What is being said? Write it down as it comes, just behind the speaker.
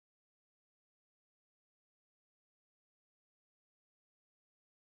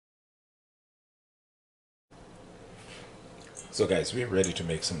So guys, we're ready to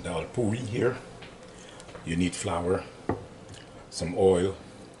make some Dahl Puri here. You need flour, some oil.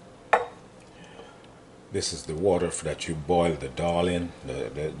 This is the water that you boil the dal in,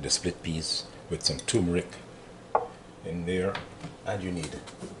 the split peas, with some turmeric in there, and you need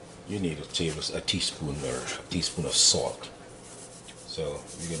a teaspoon of salt. So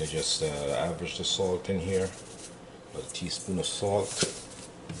you're gonna just average the salt in here, about a teaspoon of salt.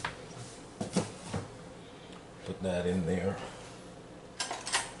 Put that in there.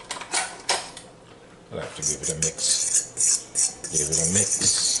 I'll have to give it a mix. Give it a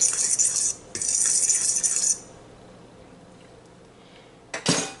mix.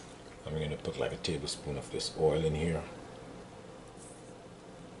 I'm going to put like a tablespoon of this oil in here.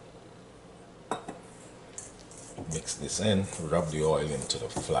 Mix this in. Rub the oil into the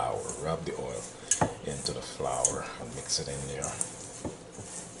flour. Rub the oil into the flour and mix it in there.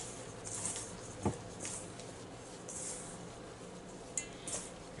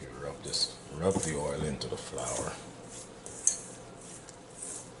 Rub the oil into the flour.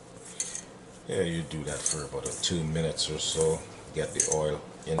 Yeah, you do that for about 2 minutes or so. Get the oil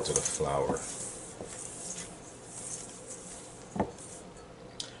into the flour.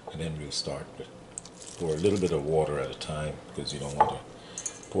 And then we'll start to pour a little bit of water at a time, because you don't want to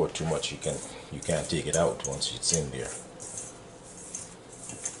pour too much. You can't take it out once it's in there.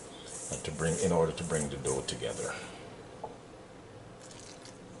 And in order to bring the dough together.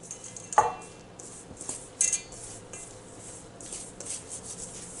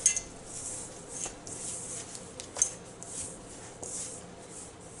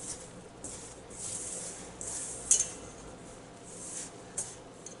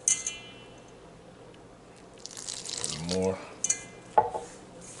 More.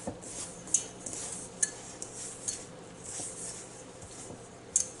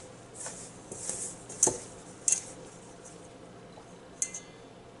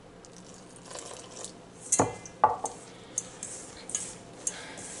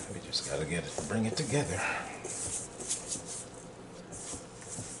 We just gotta bring it together.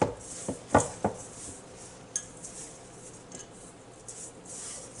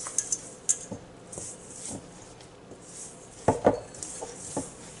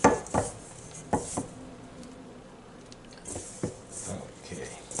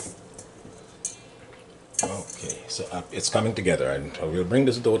 Okay, so it's coming together, and we'll bring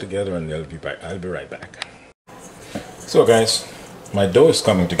this dough together, and I'll be right back. So guys, my dough is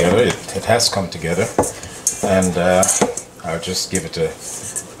coming together. It has come together, and I'll just give it a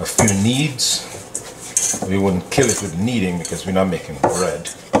few kneads. We wouldn't kill it with kneading because we're not making bread.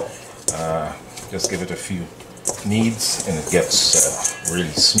 Just give it a few kneads, and it gets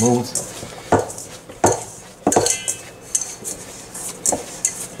really smooth.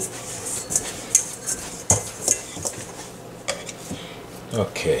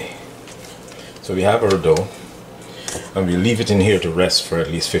 Okay, so we have our dough, and we'll leave it in here to rest for at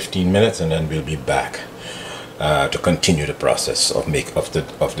least 15 minutes, and then we'll be back to continue the process of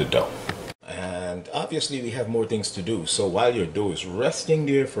the dough. And obviously we have more things to do, so while your dough is resting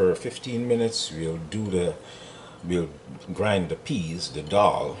there for 15 minutes, we'll grind the peas, the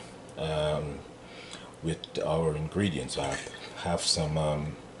dal, with our ingredients. I have some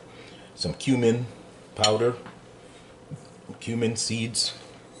cumin powder, cumin seeds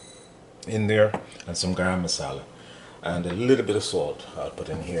in there, and some garam masala, and a little bit of salt I'll put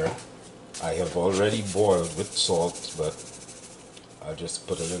in here. I have already boiled with salt, but I'll just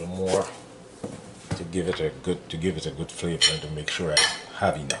put a little more to give it a good flavor and to make sure I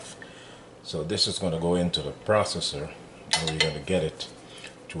have enough. So this is going to go into the processor, and we're going to get it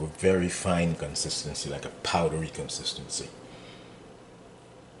to a very fine consistency, like a powdery consistency.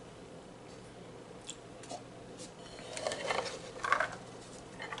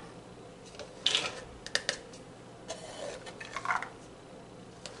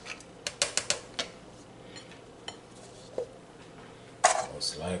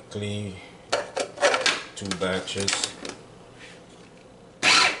 Most likely 2 batches.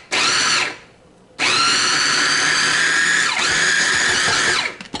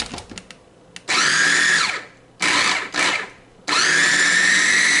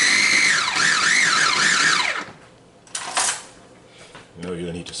 You know,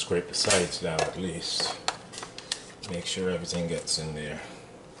 you'll need to scrape the sides down at least. Make sure everything gets in there.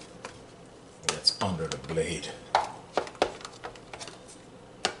 Gets under the blade.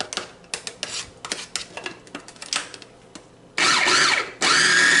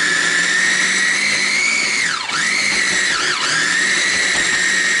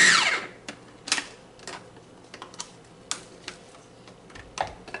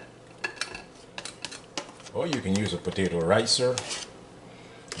 or you can use a potato ricer.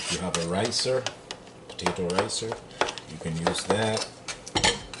 If you have a ricer, potato ricer, you can use that.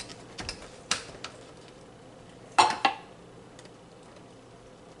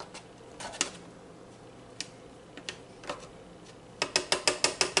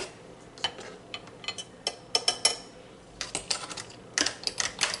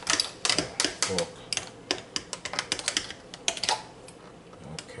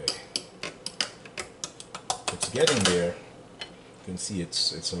 Okay, it's getting there. You can see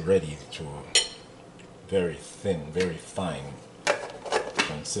it's already to a very thin, very fine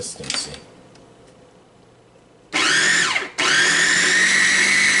consistency.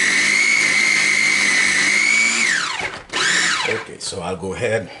 Okay, so I'll go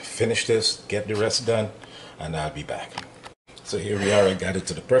ahead, finish this, get the rest done, and I'll be back. So here we are. I got it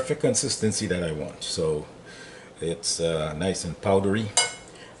to the perfect consistency that I want. So it's nice and powdery,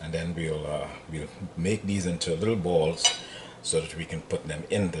 and then we'll make these into little balls so that we can put them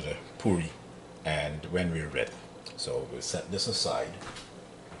into the puri and when we're ready. So we'll set this aside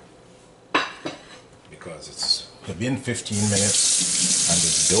because it's been 15 minutes and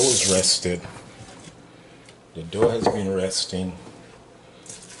the dough is rested. The dough has been resting,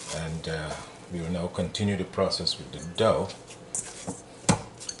 and we will now continue the process with the dough.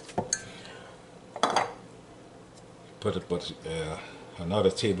 Put another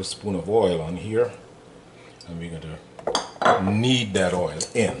tablespoon of oil on here, and we're going to knead that oil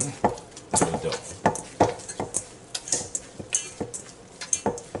in to the dough.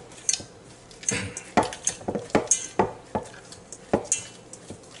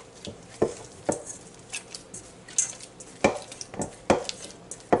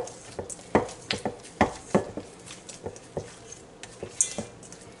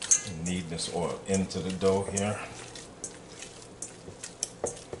 Knead this oil into the dough here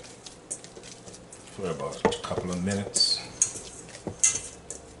for about a couple of minutes.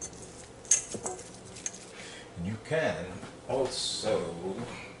 And you can also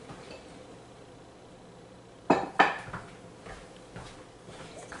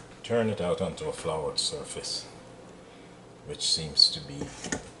turn it out onto a floured surface, which seems to be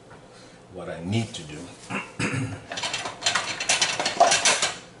what I need to do.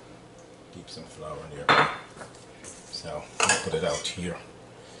 Keep some flour in there. So I'll put it out here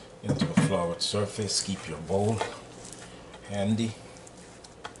into a floured surface. Keep your bowl handy.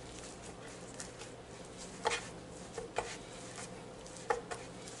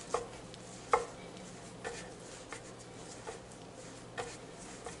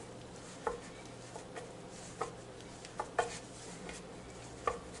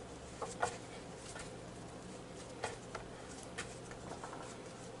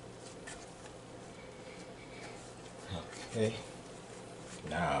 Okay,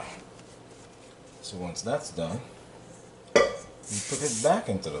 now, so once that's done, you put it back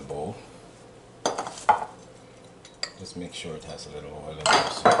into the bowl. Just make sure it has a little oil in there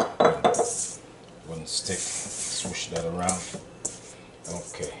so it wouldn't stick. Swoosh that around.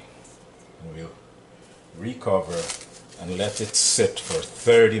 Okay, and we'll recover and let it sit for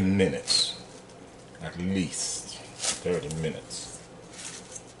 30 minutes, at least 30 minutes.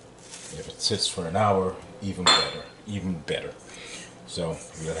 If it sits for an hour, even better. Even better. So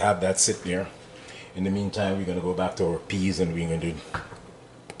we'll have that sit there. In the meantime, we're going to go back to our peas and we're going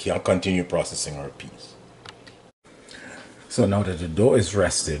to continue processing our peas. So now that the dough is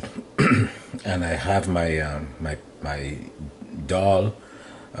rested and I have my my Dahl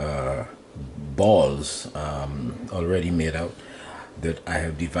balls already made out, that I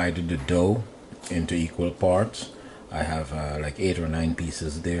have divided the dough into equal parts. I have like 8 or 9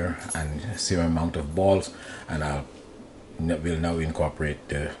 pieces there and a same amount of balls, and we'll now incorporate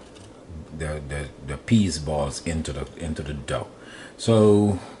the peas balls into the dough.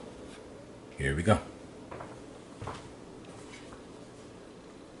 So here we go.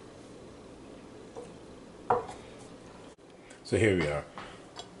 So here we are.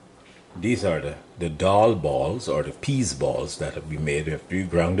 These are the Dahl balls, or the peas balls that we made. We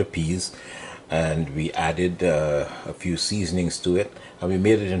ground the peas and we added a few seasonings to it, and we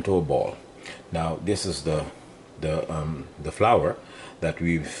made it into a ball. Now this is the flour that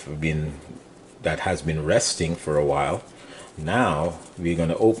that has been resting for a while. Now we're going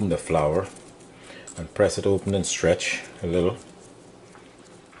to open the flour and press it open and stretch a little.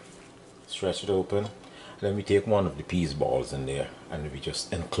 Stretch it open. Then we take one of the peas balls in there and we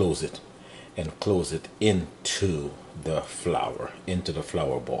just enclose it into the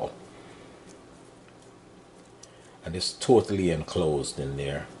flour ball. And it's totally enclosed in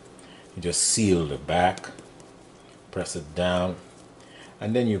there. You just seal the back, press it down,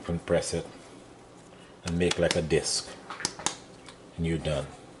 and then you can press it and make like a disc, and you're done.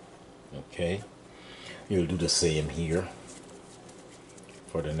 Okay, you'll do the same here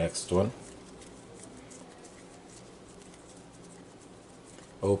for the next one.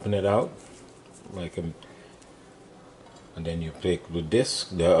 Open it out like a, and then you take the disc,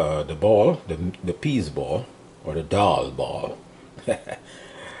 the ball, the peas ball or the Dahl ball,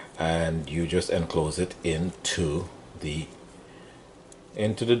 and you just enclose it into the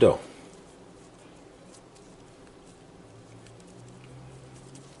dough.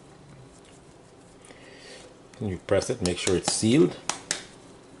 And you press it, make sure it's sealed,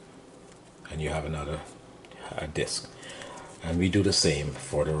 and you have another disc. And we do the same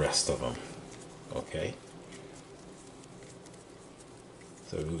for the rest of them. Okay,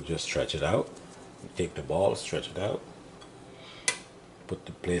 so we'll just stretch it out. Take the ball, stretch it out,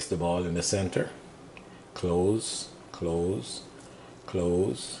 place the ball in the center, close, close,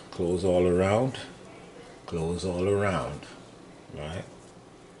 close, close all around, close all around, right?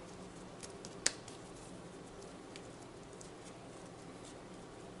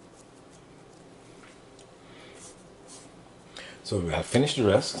 So we have finished the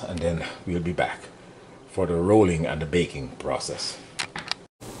rest, and then we'll be back for the rolling and the baking process.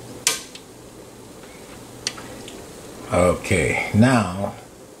 Okay, now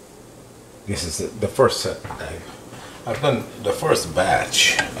this is the first set. I've done the first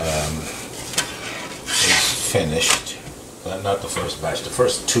batch is finished. Well, not the first batch, the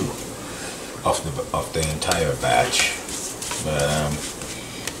first two of the entire batch. But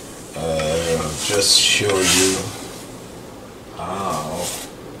just show you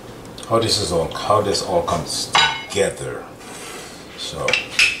how this all comes together. So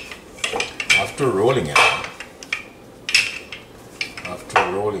after rolling it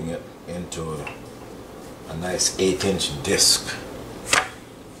into a nice 8-inch disc,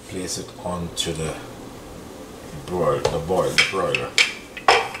 place it onto the broiler.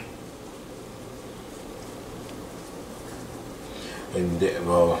 And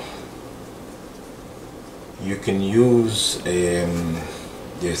well, you can use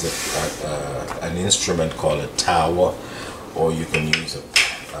there's an instrument called a tower, or you can use a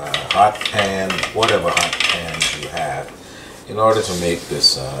hot pan, whatever hot pan you have, in order to make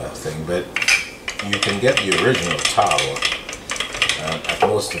this thing. But you can get the original tower at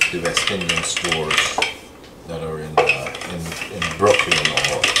most of the West Indian stores that are in Brooklyn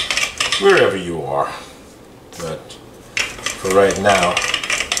or wherever you are. But for right now,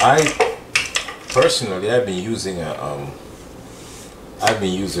 I've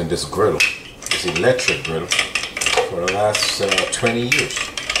been using this grill, this electric grill, for the last 20 years,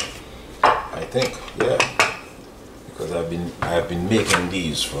 I think. Yeah, because I've been making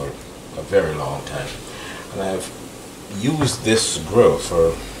these for a very long time, and I've used this grill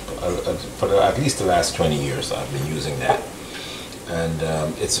for at least the last 20 years. I've been using that, and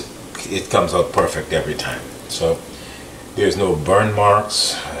it comes out perfect every time. So there's no burn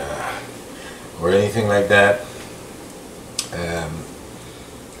marks or anything like that,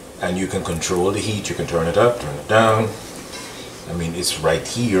 and you can control the heat. You can turn it up, turn it down. I mean, it's right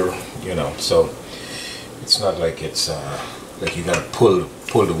here, you know. So it's not like it's like you gotta pull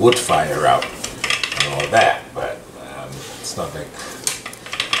the wood fire out and all that. But it's not like.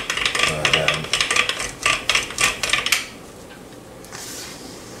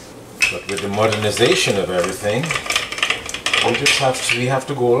 But with the modernization of everything, we have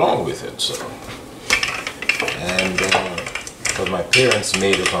to go along with it. So, and because my parents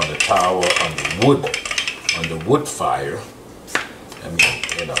made it on the tower, on the wood fire. I mean,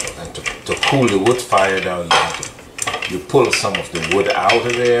 you know, and to cool the wood fire down, you pull some of the wood out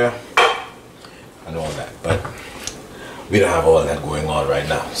of there and all that. But we don't have all that going on right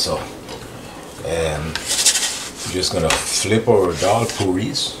now. So, I'm just gonna flip our Dahl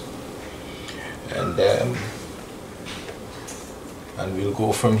Puris, and we'll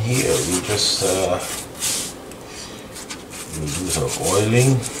go from here. We'll just we'll do some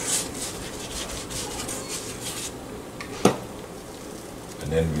oiling,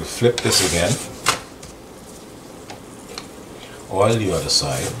 and then we'll flip this again, oil the other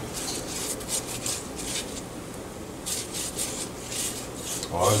side,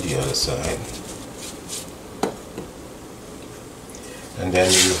 oil the other side, and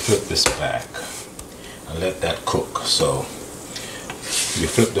then we'll flip this back and let that cook. So you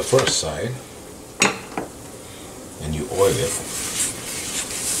flip the first side and you oil it.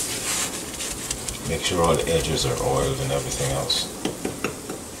 Make sure all the edges are oiled and everything else.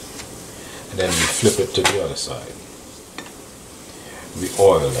 And then we flip it to the other side. We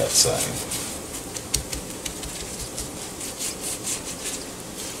oil that side.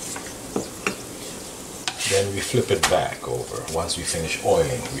 then we flip it back over. Once we finish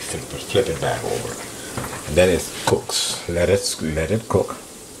oiling, we flip it back over. And then it cooks. Let it cook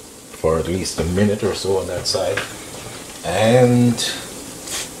for at least a minute or so on that side. And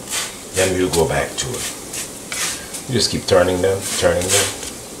then we'll go back to it. You just keep turning them, and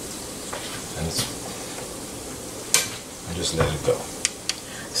just let it go.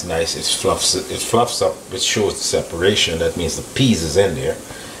 It's nice. It fluffs up. It shows the separation. That means the peas is in there.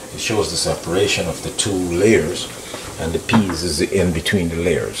 It shows the separation of the two layers, and the peas is in between the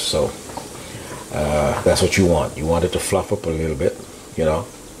layers. So that's what you want. You want it to fluff up a little bit, you know,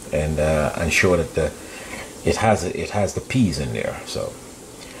 and show that it has the peas in there. So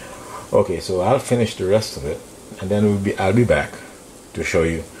okay, so I'll finish the rest of it, and then I'll be back to show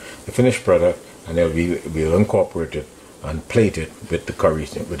you the finished product, and then we'll incorporate it and plate it with the curry,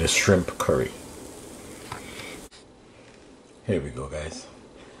 with the shrimp curry. Here we go, guys.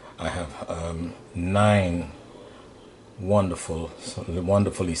 I have 9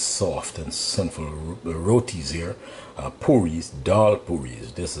 wonderfully soft and sinful rotis here, puris, Dahl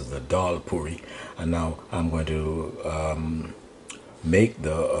Puris. This is the Dahl Puri, and now I'm going to make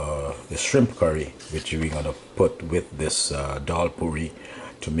the shrimp curry, which we're going to put with this Dahl Puri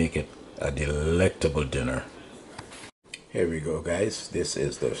to make it a delectable dinner. Here we go, guys. This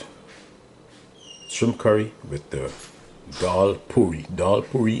is the shrimp curry with the Dahl Puri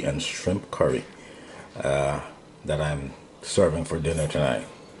and shrimp curry that I'm serving for dinner tonight.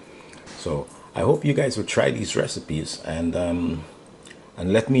 So I hope you guys will try these recipes and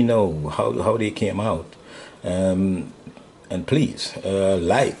let me know how they came out. And please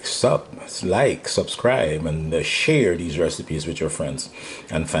like, subscribe, and share these recipes with your friends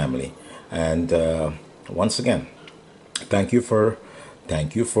and family. And once again, thank you for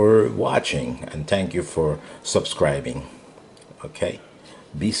watching, and thank you for subscribing. Okay,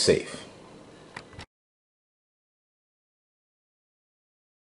 be safe.